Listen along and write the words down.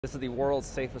This is the world's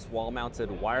safest wall-mounted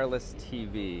wireless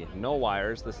TV. No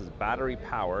wires, this is battery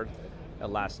powered. It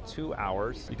lasts 2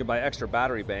 hours. You can buy extra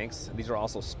battery banks. These are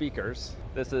also speakers.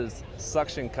 This is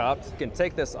suction cupped. You can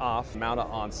take this off, mount it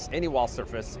on any wall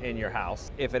surface in your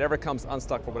house. If it ever comes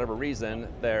unstuck for whatever reason,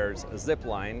 there's a zip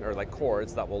line or like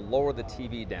cords that will lower the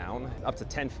TV down up to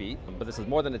 10 feet. But this is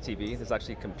more than a TV. This is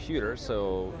actually a computer.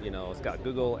 So, it's got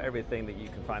Google, everything that you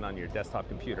can find on your desktop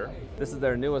computer. This is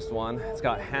their newest one. It's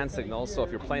got hand signals. So if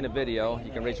you're playing a video,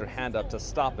 you can raise your hand up to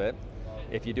stop it.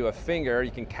 If you do a finger,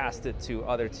 you can cast it to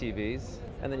other TVs.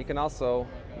 And then you can also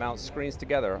mount screens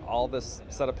together. All this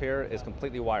setup here is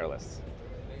completely wireless.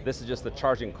 This is just the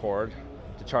charging cord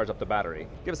to charge up the battery.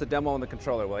 Give us a demo on the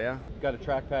controller, will ya? You've got a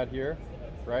trackpad here,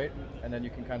 right? And then you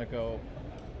can kind of go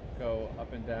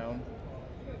up and down.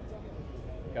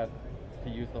 Got to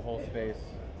use the whole space.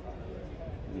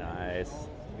 Nice.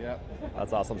 Yep.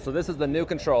 That's awesome. So this is the new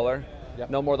controller. Yep.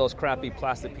 No more of those crappy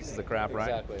plastic pieces of crap, right?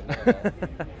 Exactly. None of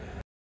that.